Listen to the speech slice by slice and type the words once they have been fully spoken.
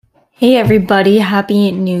Hey everybody,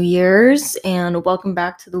 happy New Year's and welcome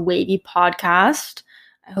back to the Wavy podcast.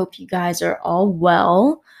 I hope you guys are all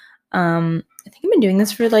well. I think I've been doing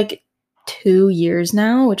this for like 2 years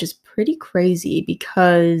now, which is pretty crazy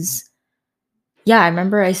because I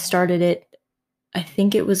remember I started it, I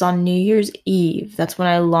think it was on New Year's Eve. That's when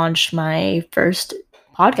I launched my first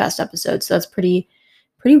podcast episode. So that's pretty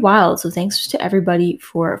wild. So thanks to everybody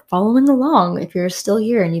for following along. If you're still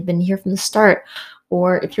here and you've been here from the start,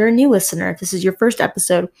 or if you're a new listener, if this is your first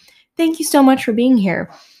episode, thank you so much for being here.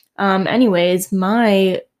 Anyways,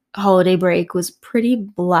 my holiday break was pretty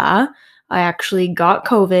blah. I actually got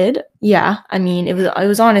COVID. Yeah, I mean, it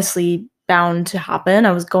was honestly bound to happen.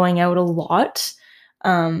 I was going out a lot.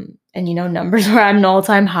 And numbers were at an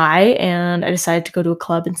all-time high, and I decided to go to a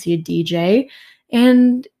club and see a DJ.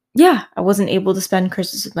 And I wasn't able to spend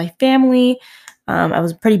Christmas with my family. I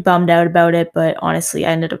was pretty bummed out about it, but honestly, I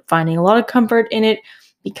ended up finding a lot of comfort in it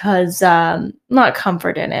because, not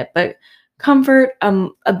comfort in it, but comfort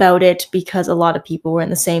about it because a lot of people were in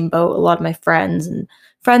the same boat. A lot of my friends and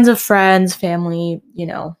friends of friends, family,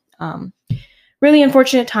 really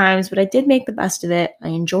unfortunate times, but I did make the best of it. I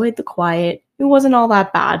enjoyed the quiet. It wasn't all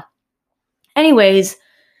that bad. Anyways,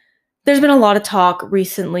 there's been a lot of talk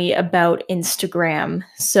recently about Instagram.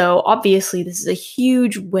 So obviously this is a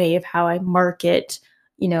huge way of how I market,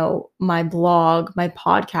 my blog, my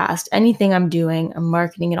podcast, anything I'm doing, I'm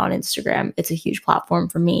marketing it on Instagram. It's a huge platform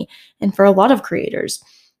for me and for a lot of creators.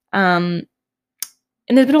 And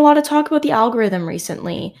there's been a lot of talk about the algorithm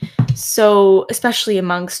recently. So especially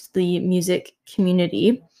amongst the music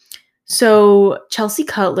community. So Chelsea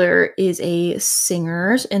Cutler is a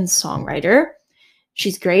singer and songwriter.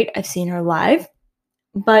 She's great. I've seen her live.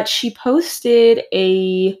 But she posted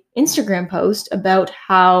a Instagram post about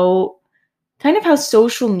how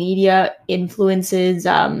social media influences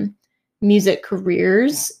music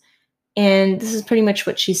careers. And this is pretty much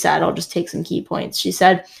what she said. I'll just take some key points. She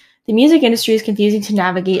said, "The music industry is confusing to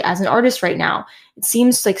navigate as an artist right now. It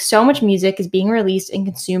seems like so much music is being released and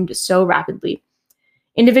consumed so rapidly.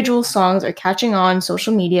 Individual songs are catching on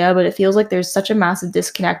social media, but it feels like there's such a massive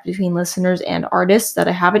disconnect between listeners and artists that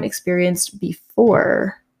I haven't experienced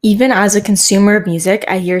before. Even as a consumer of music,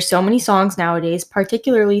 I hear so many songs nowadays,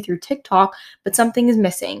 particularly through TikTok, but something is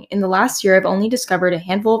missing. In the last year, I've only discovered a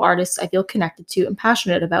handful of artists I feel connected to and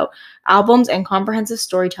passionate about. Albums and comprehensive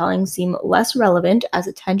storytelling seem less relevant as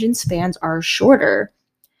attention spans are shorter."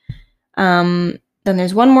 Then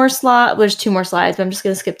there's one more slide. There's two more slides, but I'm just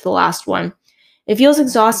going to skip to the last one. "It feels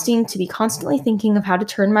exhausting to be constantly thinking of how to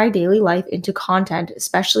turn my daily life into content,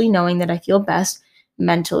 especially knowing that I feel best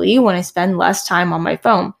mentally when I spend less time on my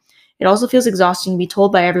phone. It also feels exhausting to be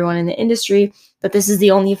told by everyone in the industry that this is the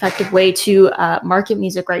only effective way to market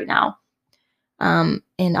music right now."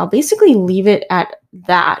 And I'll basically leave it at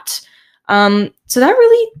that. So that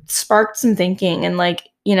really sparked some thinking. And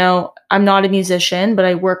I'm not a musician, but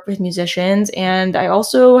I work with musicians, and I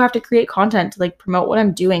also have to create content to promote what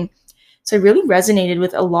I'm doing. So I really resonated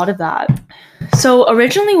with a lot of that. So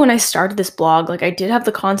originally when I started this blog, I did have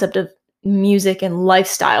the concept of music and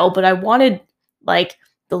lifestyle, but I wanted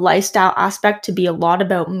the lifestyle aspect to be a lot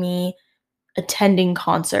about me attending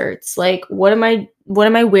concerts. What am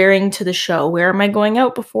I wearing to the show? Where am I going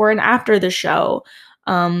out before and after the show?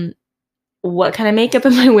 What kind of makeup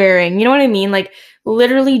am I wearing? You know what I mean?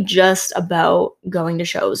 Literally just about going to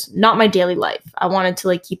shows, not my daily life. I wanted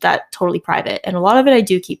to keep that totally private. And a lot of it I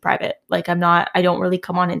do keep private. I don't really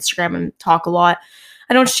come on Instagram and talk a lot.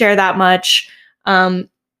 I don't share that much.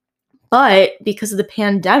 But because of the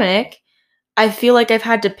pandemic, I feel like I've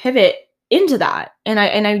had to pivot into that. And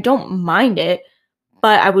I don't mind it,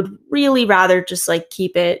 but I would really rather just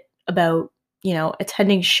keep it about,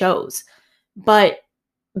 attending shows. But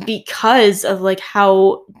because of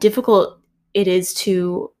how difficult it is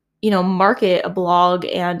to, market a blog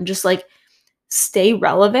and just stay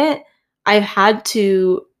relevant, I've had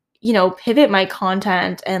to, pivot my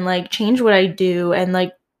content and change what I do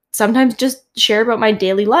and sometimes just share about my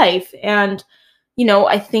daily life. And,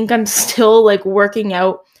 I think I'm still working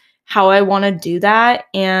out how I want to do that.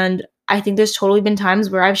 And I think there's totally been times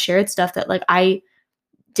where I've shared stuff that I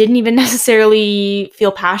didn't even necessarily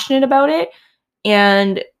feel passionate about it.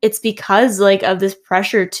 And it's because of this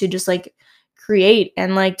pressure to just create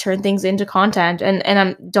and turn things into content.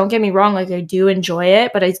 And don't get me wrong, I do enjoy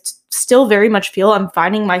it, but I still very much feel I'm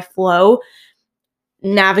finding my flow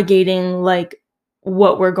navigating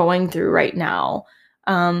what we're going through right now.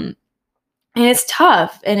 And it's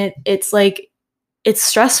tough, and it's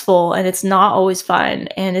stressful, and it's not always fun,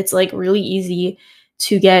 and it's really easy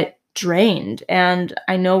to get drained. And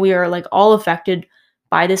I know we are all affected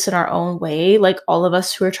by this in our own way. Like all of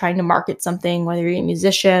us who are trying to market something, whether you're a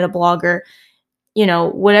musician, a blogger,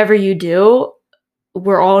 whatever you do,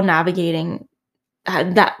 we're all navigating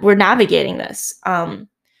this on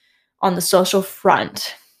the social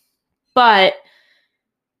front. But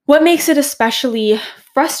what makes it especially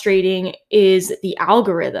frustrating is the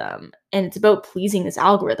algorithm, and it's about pleasing this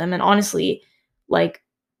algorithm. And honestly, like,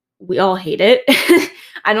 we all hate it.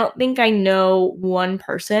 I don't think I know one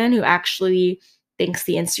person who actually thinks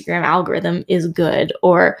the Instagram algorithm is good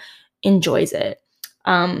or enjoys it.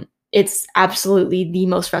 It's absolutely the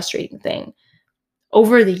most frustrating thing.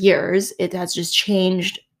 Over the years, it has just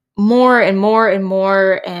changed more and more and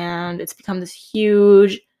more, and it's become this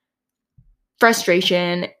huge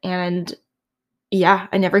frustration. And yeah,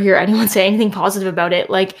 I never hear anyone say anything positive about it.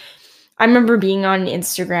 Like, I remember being on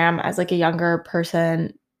Instagram as like a younger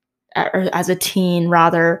person, or as a teen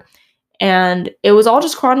rather, and it was all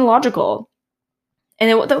just chronological. And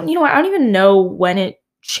I don't even know when it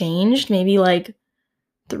changed. Maybe like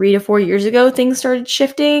 3 to 4 years ago, things started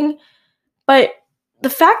shifting. But the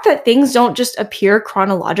fact that things don't just appear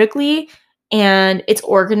chronologically and it's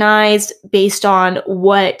organized based on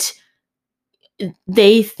what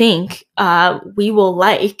they think we will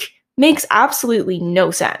like makes absolutely no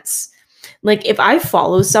sense. Like, if I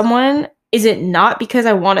follow someone, is it not because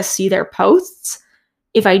I want to see their posts?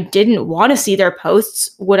 If I didn't want to see their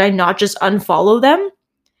posts, would I not just unfollow them?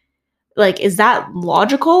 Like, is that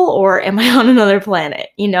logical, or am I on another planet?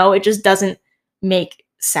 It just doesn't make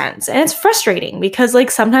sense. And it's frustrating because,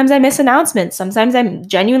 like, sometimes I miss announcements. Sometimes I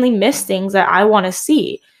genuinely miss things that I want to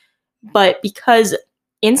see. But because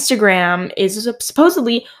Instagram is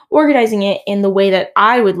supposedly organizing it in the way that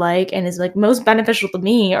I would like and is like most beneficial to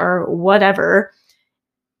me or whatever,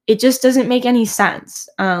 it just doesn't make any sense.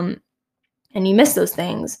 And you miss those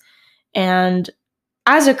things. And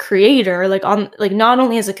as a creator, not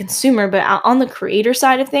only as a consumer, but on the creator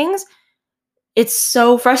side of things, it's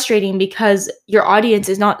so frustrating because your audience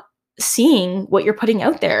is not seeing what you're putting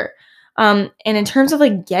out there. And in terms of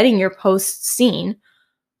like getting your posts seen,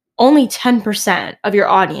 only 10% of your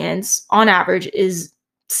audience on average is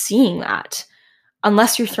seeing that,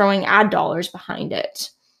 unless you're throwing ad dollars behind it,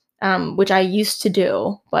 which I used to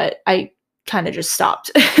do, but I kind of just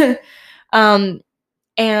stopped.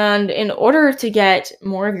 And in order to get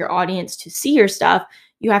more of your audience to see your stuff,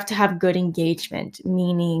 you have to have good engagement,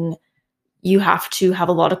 meaning you have to have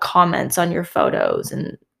a lot of comments on your photos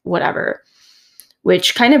and whatever,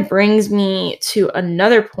 which kind of brings me to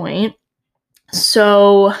another point.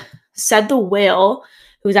 So, Said the Whale,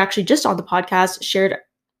 who's actually just on the podcast, shared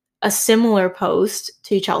a similar post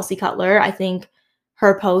to Chelsea Cutler. I think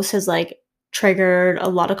her post has like triggered a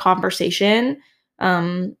lot of conversation.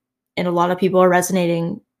 And a lot of people are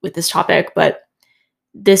resonating with this topic, but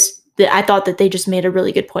I thought that they just made a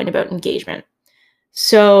really good point about engagement.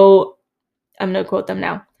 So I'm going to quote them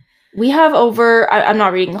now. We have I'm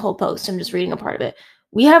not reading the whole post, I'm just reading a part of it.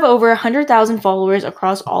 We have over 100,000 followers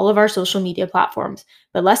across all of our social media platforms,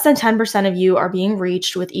 but less than 10% of you are being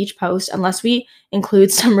reached with each post unless we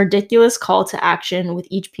include some ridiculous call to action with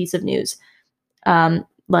each piece of news.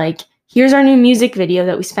 Like, here's our new music video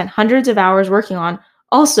that we spent hundreds of hours working on.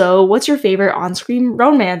 Also, what's your favorite on-screen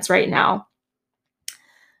romance right now?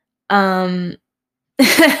 And,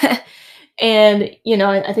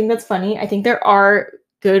 I think that's funny. I think there are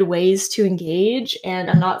good ways to engage, and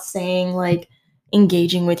I'm not saying like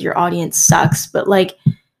engaging with your audience sucks, but like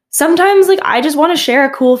sometimes like I just want to share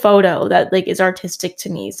a cool photo that like is artistic to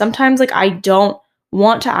me. Sometimes like I don't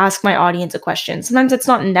want to ask my audience a question. Sometimes it's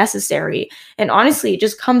not necessary. And honestly, it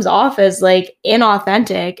just comes off as like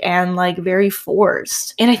inauthentic and like very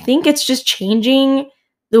forced. And I think it's just changing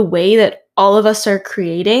the way that all of us are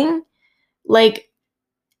creating. Like,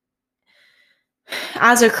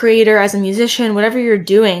 as a creator, as a musician, whatever you're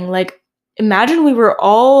doing, like, imagine we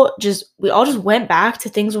all just went back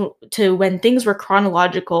to when things were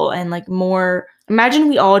chronological and like more. Imagine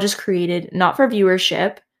we all just created not for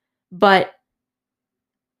viewership, but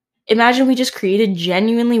imagine we just created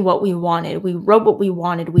genuinely what we wanted. We wrote what we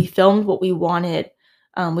wanted. We filmed what we wanted.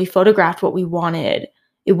 We photographed what we wanted.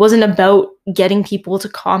 It wasn't about getting people to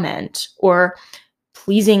comment or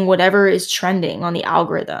pleasing whatever is trending on the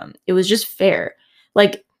algorithm. It was just fair.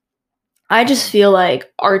 Like, I just feel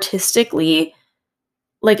like artistically,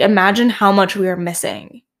 like, imagine how much we are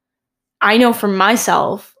missing. I know for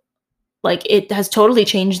myself, like, it has totally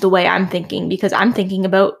changed the way I'm thinking, because I'm thinking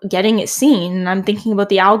about getting it seen and I'm thinking about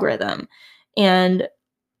the algorithm. And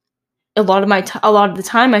a lot of the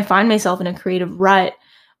time I find myself in a creative rut,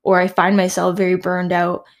 or I find myself very burned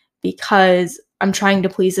out because I'm trying to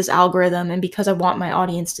please this algorithm and because I want my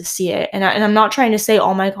audience to see it. And I'm not trying to say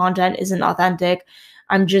all my content isn't authentic.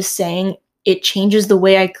 I'm just saying it changes the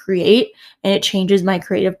way I create and it changes my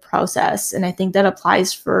creative process. And I think that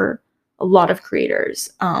applies for a lot of creators.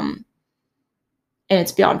 And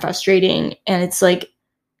it's beyond frustrating. And it's like,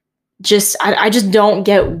 I just don't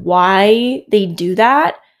get why they do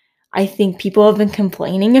that. I think people have been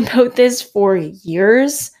complaining about this for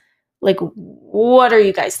years. Like, what are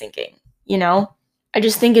you guys thinking? You know, I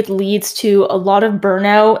just think it leads to a lot of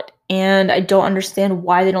burnout, and I don't understand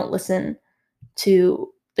why they don't listen to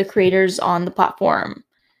the creators on the platform.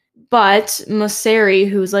 But Mosseri,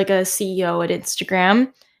 who's like a CEO at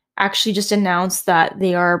Instagram, actually just announced that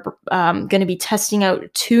they are going to be testing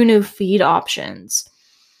out 2 new feed options.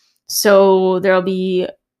 So there'll be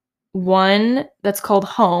one that's called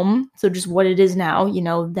home, so just what it is now, you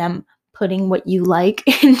know, them putting what you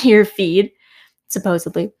like into your feed,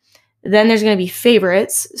 supposedly. Then there's going to be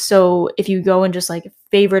favorites, so if you go and just like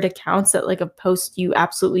favorite accounts that like a post you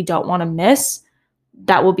absolutely don't want to miss,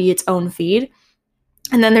 that will be its own feed.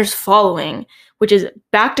 And then there's following, which is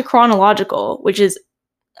back to chronological, which is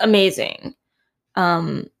amazing.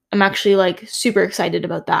 I'm actually like super excited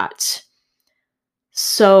about that.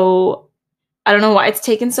 So I don't know why it's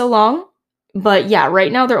taken so long, but yeah,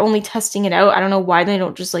 right now they're only testing it out. I don't know why they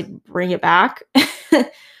don't just like bring it back.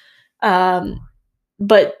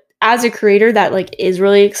 But as a creator, that like is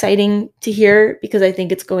really exciting to hear because I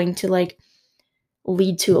think it's going to like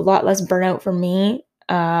lead to a lot less burnout for me.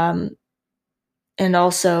 And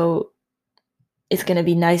also it's going to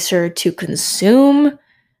be nicer to consume.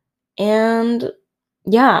 And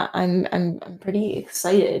yeah, I'm pretty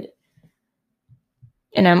excited.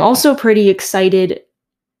 And I'm also pretty excited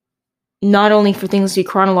not only for things to be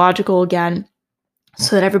chronological again,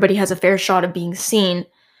 so that everybody has a fair shot of being seen,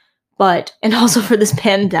 and also for this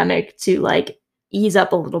pandemic to like ease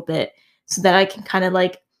up a little bit so that I can kind of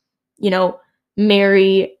like, you know,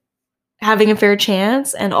 marry having a fair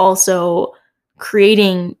chance and also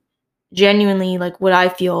creating genuinely like what I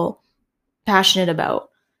feel passionate about.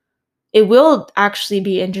 It will actually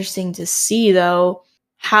be interesting to see though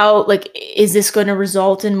how like is this going to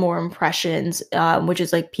result in more impressions, which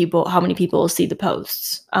is like how many people see the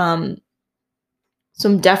posts. So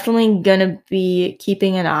I'm definitely gonna be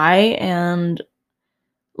keeping an eye, and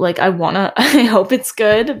like I hope it's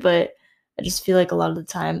good, but I just feel like a lot of the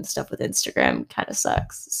time stuff with Instagram kind of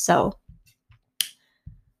sucks. So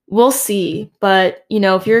we'll see. But you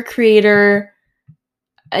know, if you're a creator,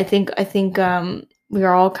 I think we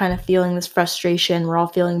are all kind of feeling this frustration. We're all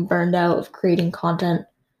feeling burned out of creating content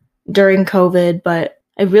during COVID, but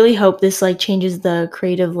I really hope this like changes the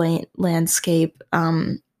creative landscape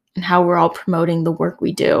and how we're all promoting the work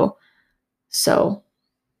we do. So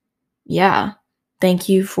yeah, thank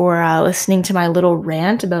you for listening to my little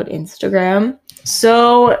rant about Instagram.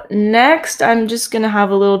 So next, I'm just gonna have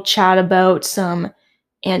a little chat about some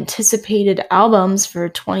anticipated albums for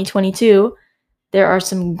 2022. There are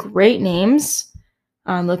some great names.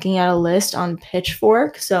 I'm looking at a list on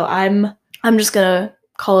Pitchfork, so I'm just gonna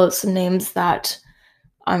call out some names that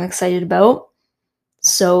I'm excited about.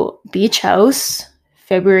 So Beach House,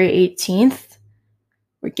 February 18th.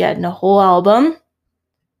 We're getting a whole album.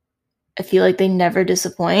 I feel like they never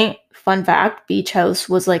disappoint. Fun fact, Beach House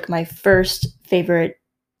was like my first favorite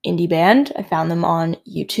indie band. I found them on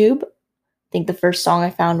YouTube. I think the first song I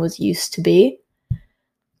found was Used to Be.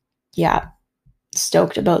 Yeah,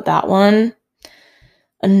 stoked about that one.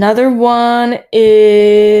 Another one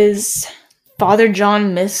is Father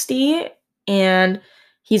John Misty, and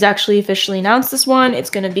he's actually officially announced this one. It's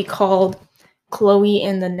going to be called Chloe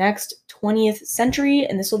in the Next 20th Century,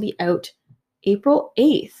 and this will be out April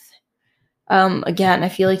 8th. Again, I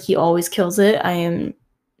feel like he always kills it. I am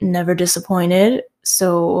never disappointed.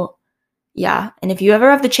 So, yeah. And if you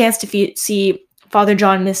ever have the chance to see Father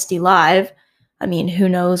John Misty live, I mean, who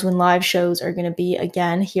knows when live shows are going to be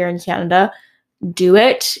again here in Canada, do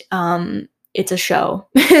it. It's a show.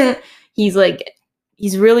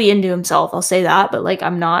 He's really into himself. I'll say that, but like,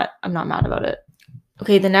 I'm not mad about it.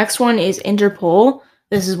 Okay. The next one is Interpol.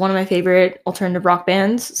 This is one of my favorite alternative rock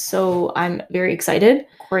bands, so I'm very excited.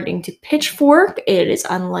 According to Pitchfork, it is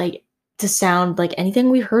unlike to sound like anything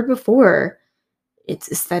we've heard before.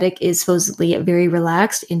 Its aesthetic is supposedly very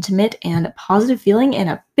relaxed, intimate, and positive feeling, and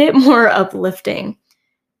a bit more uplifting.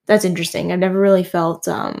 That's interesting. I've never really felt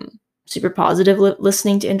super positive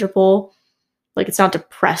listening to Interpol. Like, it's not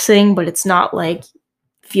depressing, but it's not like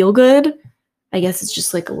feel good. I guess it's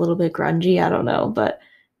just like a little bit grungy. I don't know, but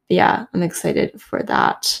yeah, I'm excited for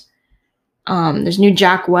that. There's new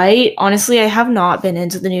Jack White. Honestly, I have not been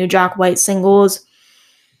into the new Jack White singles.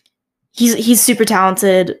 He's super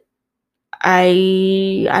talented.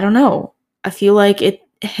 I don't know. I feel like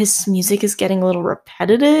his music is getting a little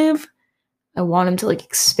repetitive. I want him to like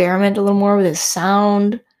experiment a little more with his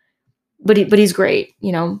sound. But he's great,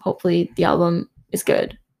 you know. Hopefully the album is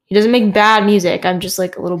good. He doesn't make bad music. I'm just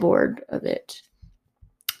like a little bored of it.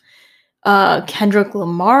 Kendrick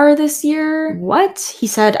Lamar this year. What? He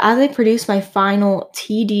said, as I produce my final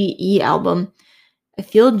TDE album, I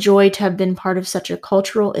feel joy to have been part of such a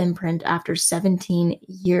cultural imprint after 17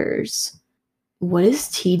 years. What is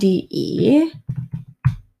TDE?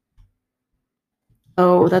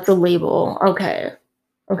 Oh, that's a label. Okay.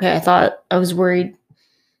 Okay, I was worried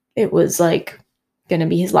it was like gonna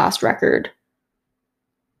be his last record.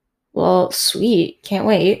 Well, sweet. Can't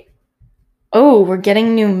wait. Oh, we're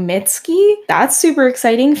getting new Mitski? That's super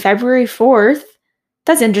exciting. February 4th.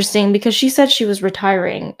 That's interesting because she said she was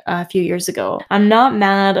retiring a few years ago. I'm not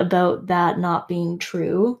mad about that not being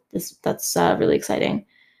true. That's really exciting.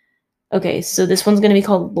 Okay, so this one's going to be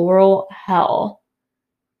called Laurel Hell.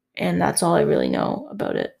 And that's all I really know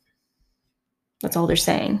about it. That's all they're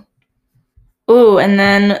saying. Oh, and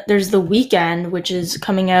then there's The Weekend, which is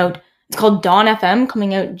coming out. It's called Dawn FM,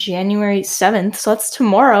 coming out January 7th. So that's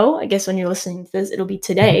tomorrow. I guess when you're listening to this, it'll be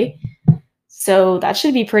today. So that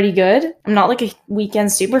should be pretty good. I'm not like a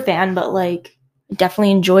Weekend super fan, but like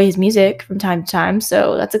definitely enjoy his music from time to time.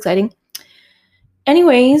 So that's exciting.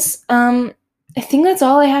 Anyways, I think that's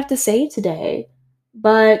all I have to say today.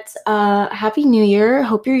 But happy New Year.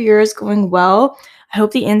 Hope your year is going well. I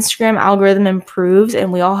hope the Instagram algorithm improves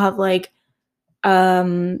and we all have like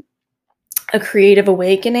a creative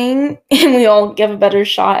awakening and we all give a better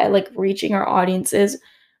shot at like reaching our audiences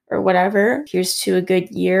or whatever. Here's to a good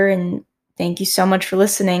year, and thank you so much for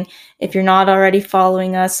listening. If you're not already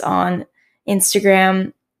following us on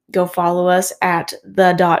Instagram, go follow us at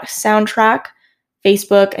the.soundtrack.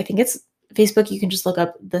 Facebook, I think it's Facebook, you can just look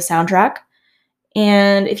up the soundtrack.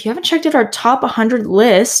 And if you haven't checked out our top 100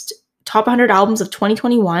 list, top 100 albums of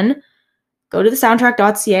 2021, go to the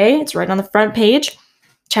soundtrack.ca. It's right on the front page.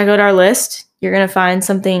 Check out our list. You're going to find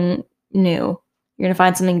something new. You're going to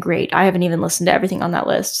find something great. I haven't even listened to everything on that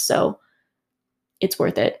list, so it's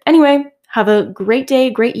worth it. Anyway, have a great day,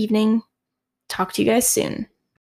 great evening. Talk to you guys soon.